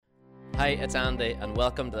Hi, it's Andy, and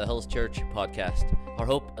welcome to the Hills Church podcast. Our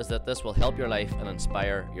hope is that this will help your life and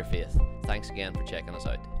inspire your faith. Thanks again for checking us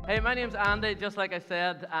out. Hey, my name's Andy, just like I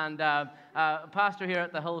said, and pastor here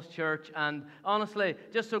at the Hills Church, and honestly,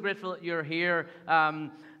 just so grateful that you're here.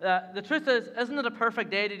 The truth is, isn't it a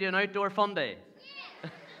perfect day to do an outdoor fun day?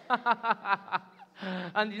 Yeah.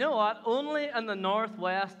 And you know what? Only in the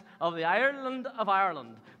northwest of the island of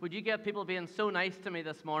Ireland would you get people being so nice to me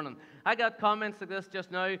this morning. I got comments like this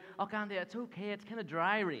just now. Oh, Andy, it's okay. It's kind of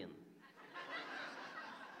dry rain.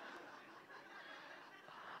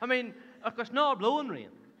 I mean, of course, not blowing rain.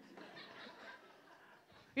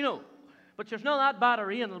 You know, but there's not that bad a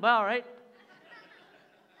rain. It'll be all right.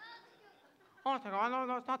 Oh,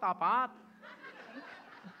 no, it's not that bad.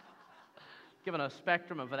 Given a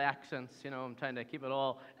spectrum of accents, you know, I'm trying to keep it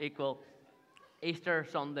all equal. Easter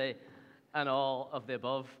Sunday and all of the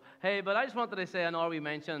above. Hey, but I just wanted to say, I know we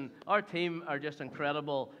mentioned, our team are just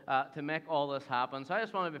incredible to make all this happen. So I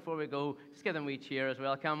just wanted, before we go, just give them a wee cheer as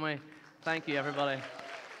well, can we? Thank you, everybody.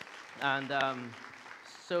 And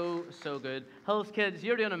so good. Hills kids,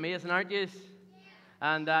 you're doing amazing, aren't you?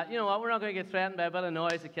 And you know what, we're not going to get threatened by a bit of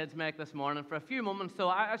noise the kids make this morning for a few moments. So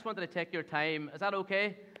I just wanted to take your time. Is that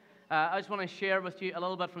okay? I just want to share with you a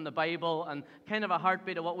little bit from the Bible and kind of a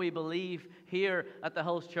heartbeat of what we believe here at the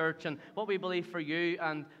Hills Church and what we believe for you.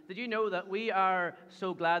 And did you know that we are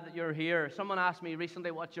so glad that you're here? Someone asked me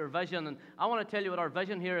recently, what's your vision? And I want to tell you what our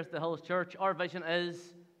vision here is at the Hills Church. Our vision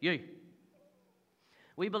is you.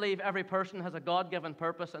 We believe every person has a God-given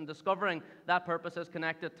purpose, and discovering that purpose is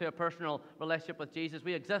connected to a personal relationship with Jesus.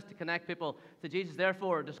 We exist to connect people to Jesus,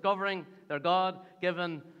 therefore discovering their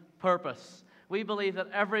God-given purpose. We believe that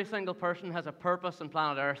every single person has a purpose on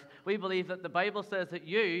planet Earth. We believe that the Bible says that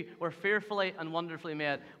you were fearfully and wonderfully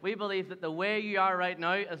made. We believe that the way you are right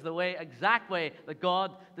now is the exact way that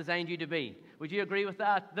God designed you to be. Would you agree with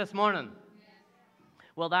that this morning?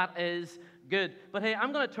 Well, that is good. But hey,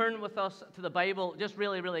 I'm going to turn with us to the Bible just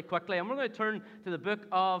really, really quickly. And we're going to turn to the book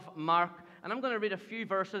of Mark. And I'm going to read a few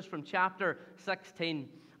verses from chapter 16.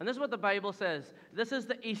 And this is what the Bible says. This is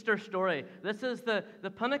the Easter story. This is the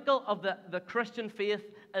pinnacle of the Christian faith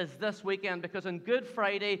is this weekend, because on Good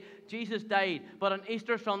Friday, Jesus died. But on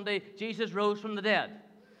Easter Sunday, Jesus rose from the dead.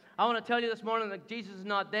 I want to tell you this morning that Jesus is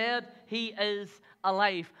not dead. He is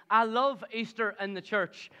alive. I love Easter in the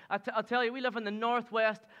church. I'll tell you, we live in the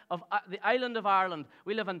northwest of the island of Ireland.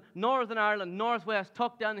 We live in Northern Ireland, northwest,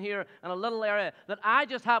 tucked down here in a little area that I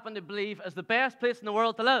just happen to believe is the best place in the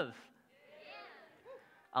world to live.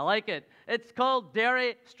 I like it. It's called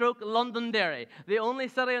Derry/Londonderry, the only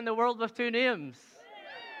city in the world with two names.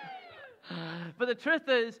 But the truth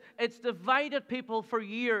is, it's divided people for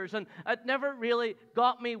years, and it never really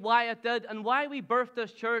got me why it did, and why we birthed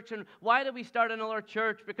this church, and why did we start another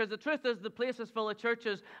church, because the truth is, the place is full of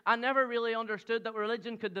churches. I never really understood that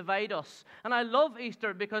religion could divide us. And I love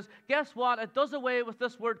Easter, because guess what? It does away with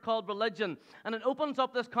this word called religion, and it opens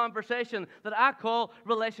up this conversation that I call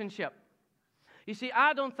relationship. You see,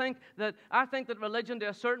 I think that religion to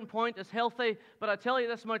a certain point is healthy, but I tell you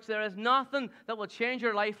this much, there is nothing that will change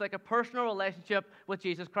your life like a personal relationship with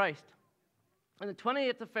Jesus Christ. On the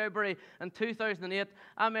 28th of February in 2008,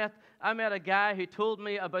 I met a guy who told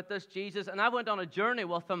me about this Jesus, and I went on a journey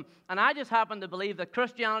with him, and I just happen to believe that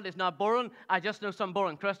Christianity is not boring. I just know some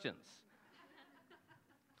boring Christians.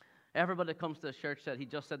 Everybody that comes to the church said he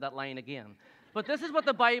just said that line again. But this is what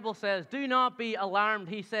the Bible says. Do not be alarmed,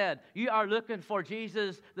 he said. You are looking for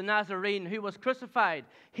Jesus the Nazarene who was crucified.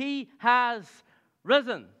 He has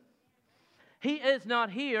risen. He is not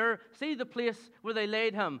here. See the place where they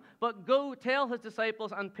laid him. But go tell his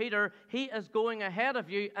disciples and Peter, he is going ahead of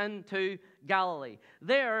you into Galilee.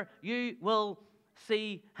 There you will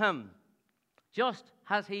see him, just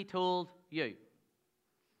as he told you.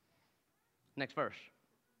 Next verse.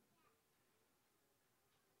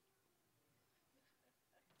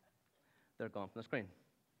 They're gone from the screen.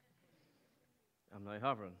 I'm now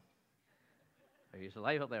hovering. Are you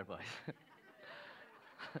alive up there, boys?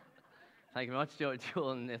 Thank you very much,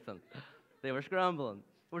 Joel and Nathan. They were scrambling.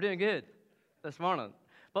 We're doing good this morning.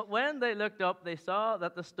 But when they looked up, they saw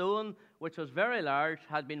that the stone, which was very large,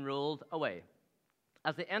 had been rolled away.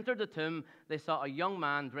 As they entered the tomb, they saw a young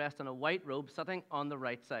man dressed in a white robe sitting on the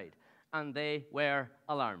right side, and they were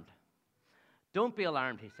alarmed. Don't be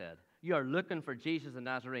alarmed, he said. You are looking for Jesus the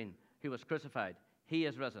Nazarene, who was crucified. He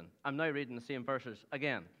is risen. I'm now reading the same verses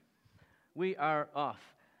again. We are off.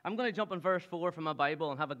 I'm going to jump in verse 4 from my Bible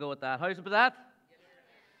and have a go at that. How's it with that?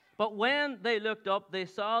 But when they looked up, they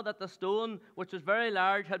saw that the stone, which was very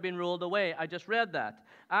large, had been rolled away. I just read that.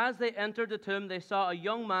 As they entered the tomb, they saw a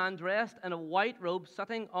young man dressed in a white robe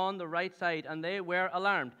sitting on the right side, and they were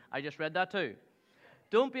alarmed. I just read that too.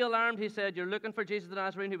 Don't be alarmed, he said. You're looking for Jesus the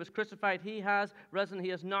Nazarene who was crucified. He has risen.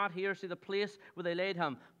 He is not here. See the place where they laid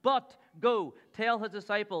him. But go, tell his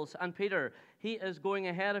disciples and Peter, he is going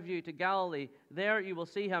ahead of you to Galilee. There you will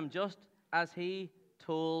see him just as he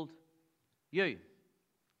told you.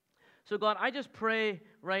 So God, I just pray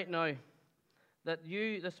right now that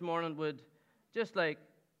you this morning would just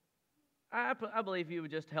I believe you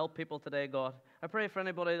would just help people today, God. I pray for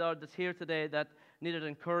anybody, Lord, that's here today that needed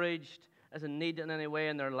encouraged, is in need in any way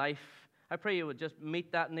in their life. I pray you would just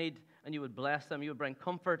meet that need and you would bless them. You would bring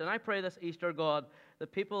comfort. And I pray this Easter, God,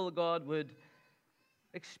 that people, God, would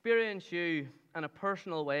experience you in a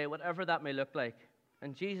personal way, whatever that may look like.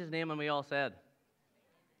 In Jesus' name, and we all said,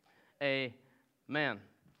 Amen.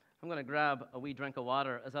 I'm going to grab a wee drink of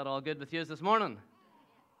water. Is that all good with you this morning?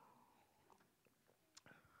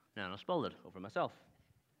 No, I spilled it over myself.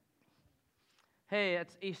 Hey,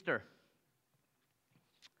 it's Easter.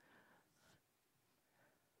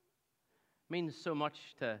 Means so much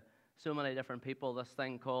to so many different people, this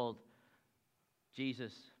thing called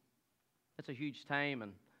Jesus. It's a huge time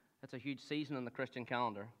and it's a huge season in the Christian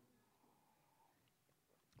calendar.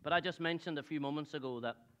 But I just mentioned a few moments ago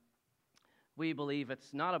that we believe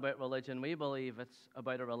it's not about religion. We believe it's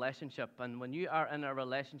about a relationship. And when you are in a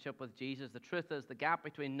relationship with Jesus, the truth is the gap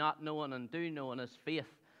between not knowing and do knowing is faith,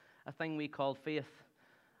 a thing we call faith.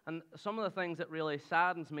 And some of the things that really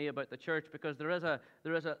saddens me about the church, because there is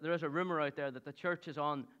a rumor out there that the church is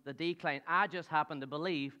on the decline. I just happen to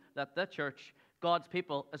believe that the church, God's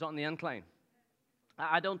people, is on the incline.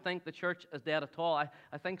 I don't think the church is dead at all.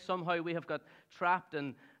 I think somehow we have got trapped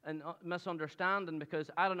in misunderstanding, because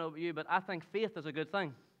I don't know about you, but I think faith is a good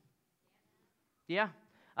thing. Yeah?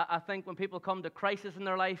 I think when people come to crisis in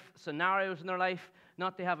their life, scenarios in their life,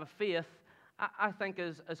 not to have a faith, I think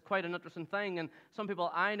is quite an interesting thing. And some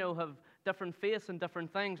people I know have different faiths and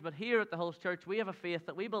different things, but here at the Hills Church, we have a faith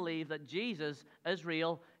that we believe that Jesus is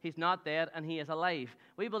real, he's not dead, and he is alive.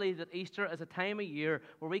 We believe that Easter is a time of year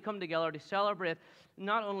where we come together to celebrate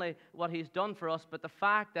not only what he's done for us, but the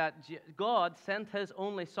fact that God sent his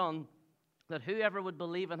only Son, that whoever would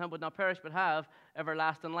believe in him would not perish but have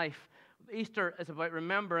everlasting life. Easter is about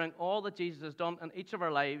remembering all that Jesus has done in each of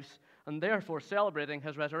our lives, and therefore celebrating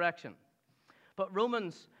his resurrection. But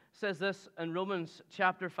Romans says this in Romans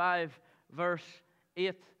chapter 5, verse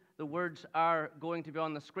 8. The words are going to be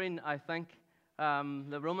on the screen, I think.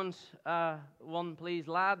 The Romans one, please,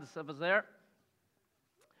 lads, if it's there.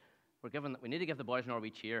 We need to give the boys an wee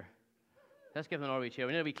cheer. Let's give them an wee cheer.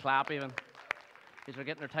 We need a wee clap even, because they're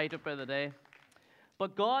getting their tight up by the day.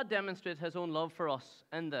 But God demonstrates his own love for us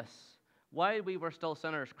in this. While we were still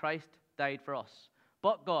sinners, Christ died for us.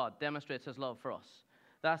 But God demonstrates his love for us.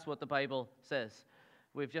 That's what the Bible says.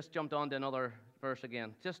 We've just jumped on to another verse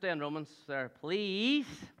again. Just stay in Romans there, please.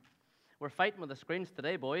 We're fighting with the screens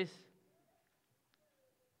today, boys.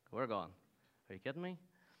 We're gone. Are you kidding me?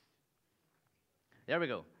 There we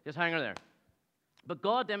go. Just hang her there. But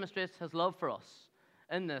God demonstrates his love for us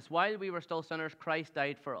in this. While we were still sinners, Christ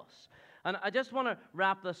died for us. And I just want to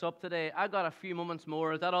wrap this up today. I got a few moments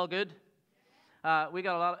more. Is that all good? We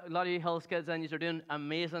got a lot of you Hills kids, and you're doing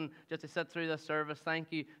amazing just to sit through this service. Thank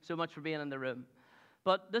you so much for being in the room.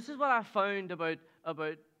 But this is what I found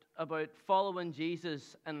about following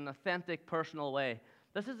Jesus in an authentic, personal way.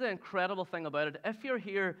 This is the incredible thing about it. If you're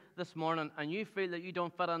here this morning and you feel that you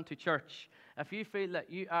don't fit into church, if you feel that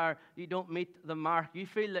you don't meet the mark, you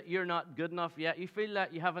feel that you're not good enough yet, you feel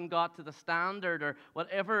that you haven't got to the standard or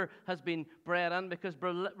whatever has been bred in, because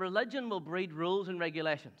religion will breed rules and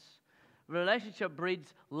regulations. Relationship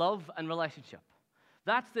breeds love and relationship.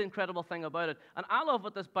 That's the incredible thing about it. And I love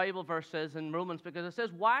what this Bible verse says in Romans, because it says,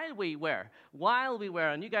 while we were,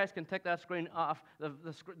 and you guys can take that screen off,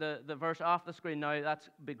 the verse off the screen now, that'd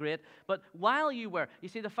be great. But while you were, you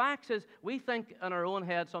see, the fact is, we think in our own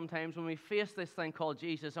head sometimes when we face this thing called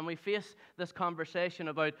Jesus, and we face this conversation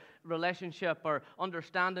about relationship or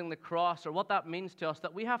understanding the cross or what that means to us,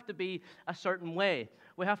 that we have to be a certain way.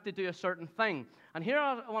 We have to do a certain thing. And here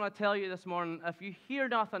I want to tell you this morning, if you hear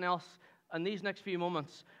nothing else in these next few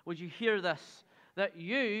moments, would you hear this? That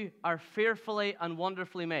you are fearfully and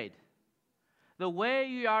wonderfully made. The way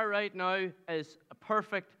you are right now is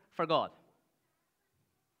perfect for God.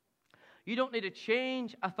 You don't need to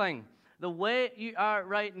change a thing. the way you are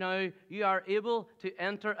right now, you are able to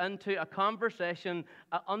enter into a conversation,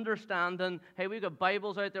 an understanding. Hey, we've got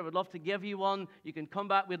Bibles out there. We'd love to give you one. You can come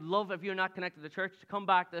back. We'd love, if you're not connected to the church, to come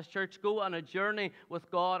back to this church, go on a journey with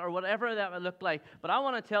God or whatever that would look like. But I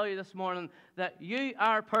want to tell you this morning that you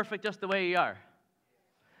are perfect just the way you are.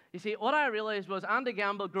 You see, what I realized was Andy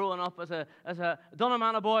Gamble growing up as a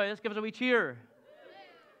Dunnamana boy. Let's give us a wee cheer.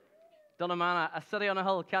 Dunnamana, a city on a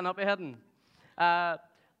hill, cannot be hidden.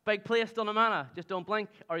 Big place, Dunnamana. Just don't blink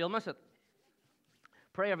or you'll miss it.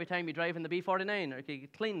 Pray every time you drive in the B49 or you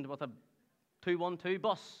get cleaned with a 212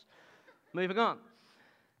 bus. Moving on.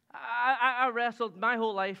 I wrestled my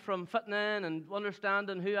whole life from fitting in and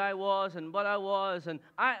understanding who I was and what I was, and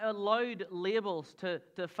I allowed labels to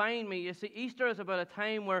define me. You see, Easter is about a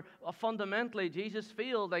time where fundamentally Jesus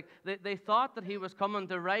feels like they thought that he was coming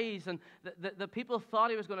to rise, and the people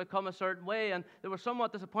thought he was going to come a certain way, and they were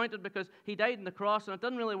somewhat disappointed because he died on the cross, and it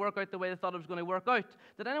didn't really work out the way they thought it was going to work out.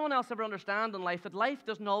 Did anyone else ever understand in life that life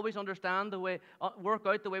doesn't always work out the way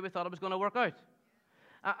we thought it was going to work out?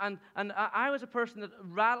 And I was a person that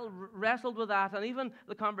wrestled with that, and even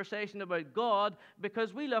the conversation about God,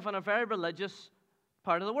 because we live in a very religious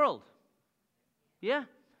part of the world. Yeah,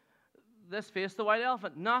 let's face the white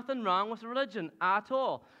elephant. Nothing wrong with religion at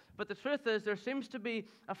all. But the truth is, there seems to be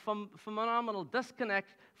a phenomenal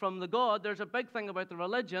disconnect from the God. There's a big thing about the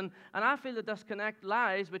religion, and I feel the disconnect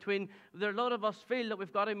lies between, a lot of us feel that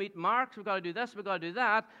we've got to meet marks, we've got to do this, we've got to do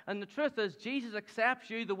that, and the truth is, Jesus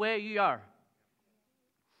accepts you the way you are.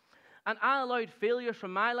 And I allowed failures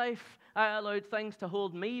from my life. I allowed things to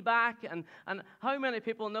hold me back. And how many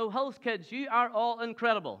people know, Hills kids, you are all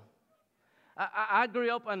incredible. I grew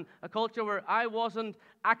up in a culture where I wasn't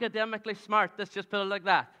academically smart. Let's just put it like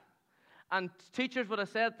that. And teachers would have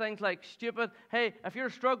said things like, stupid. Hey, if you're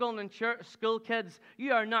struggling in school, kids,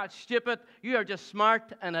 you are not stupid. You are just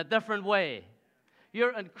smart in a different way.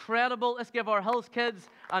 You're incredible. Let's give our Hills kids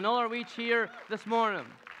another wee cheer this morning.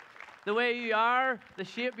 The way you are, the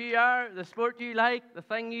shape you are, the sport you like, the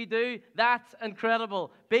thing you do, that's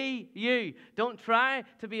incredible. Be you. Don't try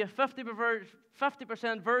to be a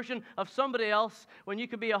 50% version of somebody else when you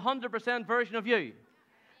can be a 100% version of you.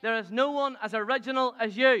 There is no one as original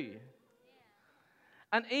as you.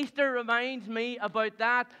 And Easter reminds me about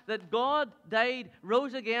that God died,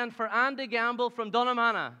 rose again for Andy Gamble from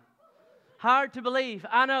Dunnamana. Hard to believe,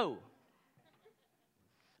 I know.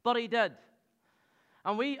 But he did.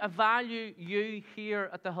 And we value you here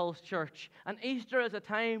at the Hills Church. And Easter is a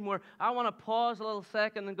time where I want to pause a little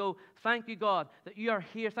second and go, thank you, God, that you are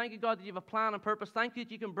here. Thank you, God, that you have a plan and purpose. Thank you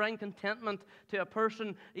that you can bring contentment to a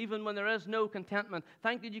person even when there is no contentment.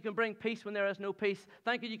 Thank you that you can bring peace when there is no peace.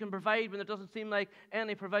 Thank you that you can provide when there doesn't seem like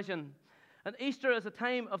any provision. And Easter is a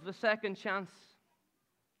time of the second chance.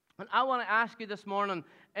 And I want to ask you this morning,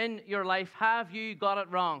 in your life, have you got it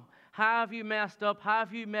wrong? Have you messed up?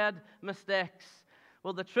 Have you made mistakes?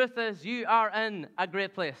 Well, the truth is, you are in a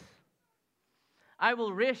great place. I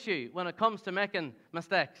will race you when it comes to making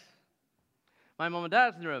mistakes. My mom and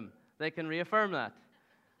dad's in the room. They can reaffirm that.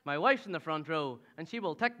 My wife's in the front row, and she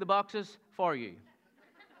will tick the boxes for you.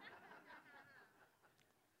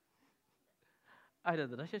 I did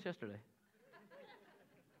the dishes yesterday.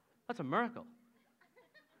 That's a miracle.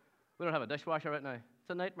 We don't have a dishwasher right now. It's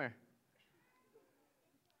a nightmare.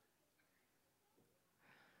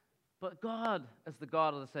 But God is the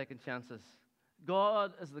God of the second chances.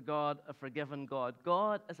 God is the God of forgiving God.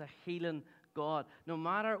 God is a healing God. No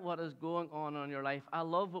matter what is going on in your life, I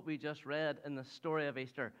love what we just read in the story of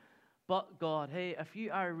Easter. But God, hey, if you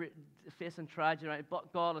are facing tragedy, right,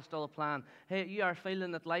 but God is still a plan. Hey, you are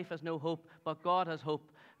feeling that life has no hope, but God has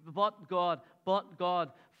hope. But God,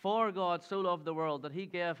 for God so loved the world that he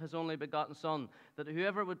gave his only begotten Son, that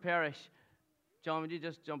whoever would perish. John, would you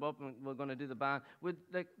just jump up and we're going to do the band?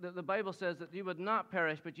 The Bible says that you would not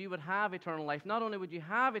perish, but you would have eternal life. Not only would you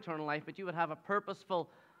have eternal life, but you would have a purposeful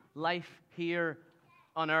life here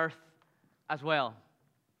on earth as well.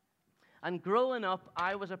 And growing up,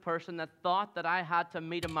 I was a person that thought that I had to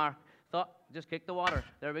meet a mark. Just kick the water.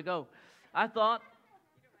 There we go. I thought,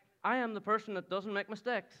 I am the person that doesn't make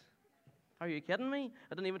mistakes. Are you kidding me?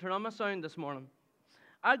 I didn't even turn on my sound this morning.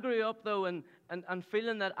 I grew up, though, and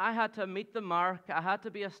feeling that I had to meet the mark, I had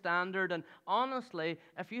to be a standard, and honestly,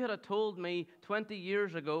 if you had told me 20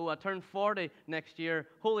 years ago, I turned 40 next year,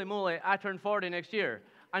 holy moly, I turned 40 next year,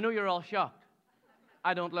 I know you're all shocked.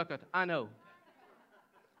 I don't look it, I know.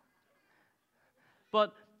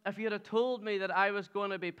 But if you had told me that I was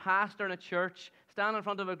going to be pastor in a church, stand in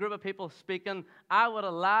front of a group of people speaking, I would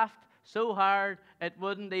have laughed so hard it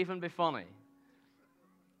wouldn't even be funny.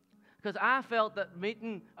 Because I felt that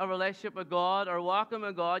meeting a relationship with God or walking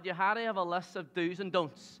with God, you had to have a list of do's and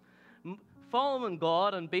don'ts. Following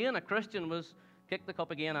God and being a Christian was, kick the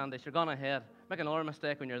cup again, Andy, you're gone ahead. Make another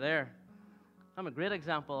mistake when you're there. I'm a great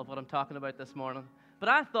example of what I'm talking about this morning. But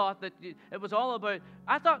I thought that it was all about,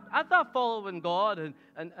 I thought following God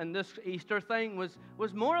and this Easter thing was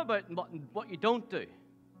more about what you don't do.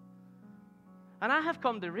 And I have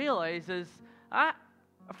come to realize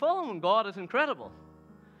following God is incredible.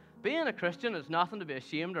 Being a Christian is nothing to be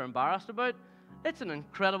ashamed or embarrassed about. It's an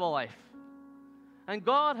incredible life. And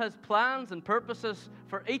God has plans and purposes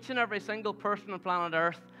for each and every single person on planet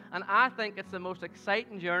Earth. And I think it's the most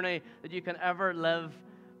exciting journey that you can ever live,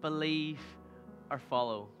 believe, or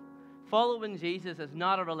follow. Following Jesus is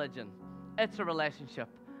not a religion. It's a relationship.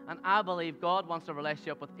 And I believe God wants a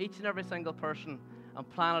relationship with each and every single person on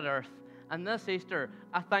planet Earth. And this Easter,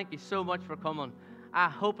 I thank you so much for coming. I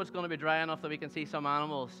hope it's going to be dry enough that we can see some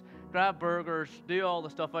animals. Grab burgers, do all the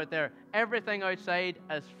stuff out there. Everything outside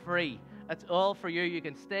is free. It's all for you. You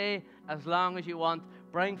can stay as long as you want.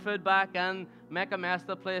 Bring food back in, make a mess of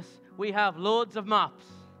the place. We have loads of mops.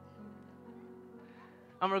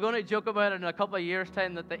 And we're going to joke about it in a couple of years'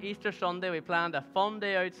 time that the Easter Sunday we planned a fun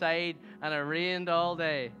day outside and it rained all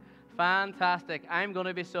day. Fantastic. I'm going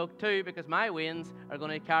to be soaked too because my winds are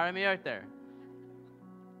going to carry me out there.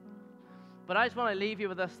 But I just want to leave you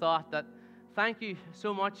with this thought that thank you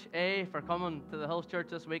so much, for coming to the Hills Church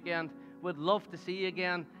this weekend. Would love to see you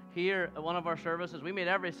again here at one of our services. We meet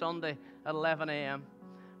every Sunday at 11 a.m.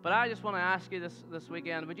 But I just want to ask you this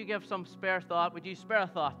weekend, would you give some spare thought? Would you spare a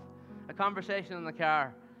thought? A conversation in the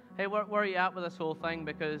car. Hey, where are you at with this whole thing?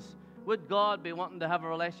 Because would God be wanting to have a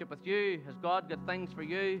relationship with you? Has God got things for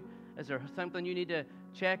you? Is there something you need to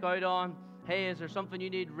check out on? Hey, is there something you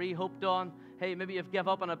need re-hoped on? Hey, maybe you've given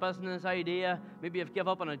up on a business idea. Maybe you've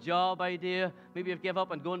given up on a job idea. Maybe you've given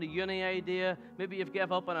up on going to uni idea. Maybe you've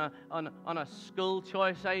given up on a school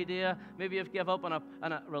choice idea. Maybe you've given up on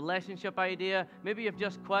a relationship idea. Maybe you've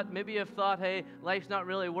just quit. Maybe you've thought, hey, life's not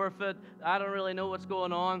really worth it. I don't really know what's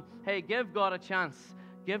going on. Hey, give God a chance.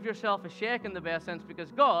 Give yourself a shake in the best sense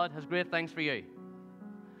because God has great things for you.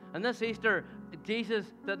 And this Easter, Jesus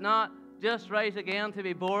did not just rise again to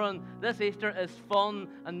be born. This Easter is fun,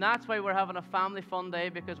 and that's why we're having a family fun day,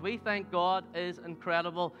 because we think God is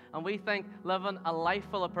incredible, and we think living a life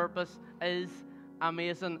full of purpose is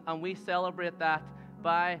amazing, and we celebrate that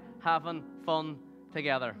by having fun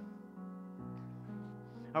together.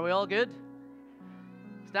 Are we all good?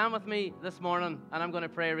 Stand with me this morning, and I'm going to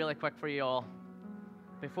pray really quick for you all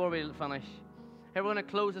before we finish. Here, we're going to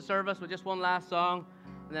close the service with just one last song,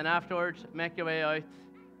 and then afterwards, make your way out.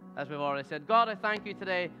 As we've already said, God, I thank you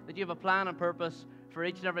today that you have a plan and purpose for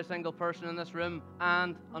each and every single person in this room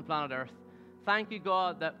and on planet Earth. Thank you,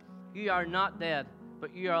 God, that you are not dead,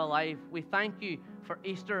 but you are alive. We thank you for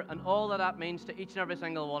Easter and all that means to each and every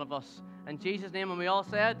single one of us. In Jesus' name, and we all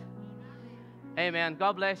said, Amen.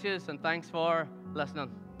 God bless you, and thanks for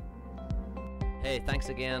listening. Hey, thanks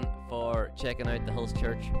again for checking out the Hills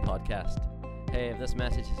Church podcast. Hey, if this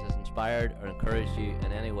message has inspired or encouraged you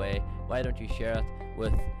in any way, why don't you share it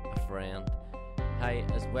with a friend? Hi,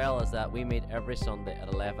 as well as that, we meet every Sunday at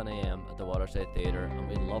 11 a.m. at the Waterside Theatre, and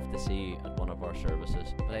we'd love to see you at one of our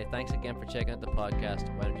services. But hey, thanks again for checking out the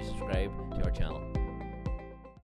podcast. Why don't you subscribe to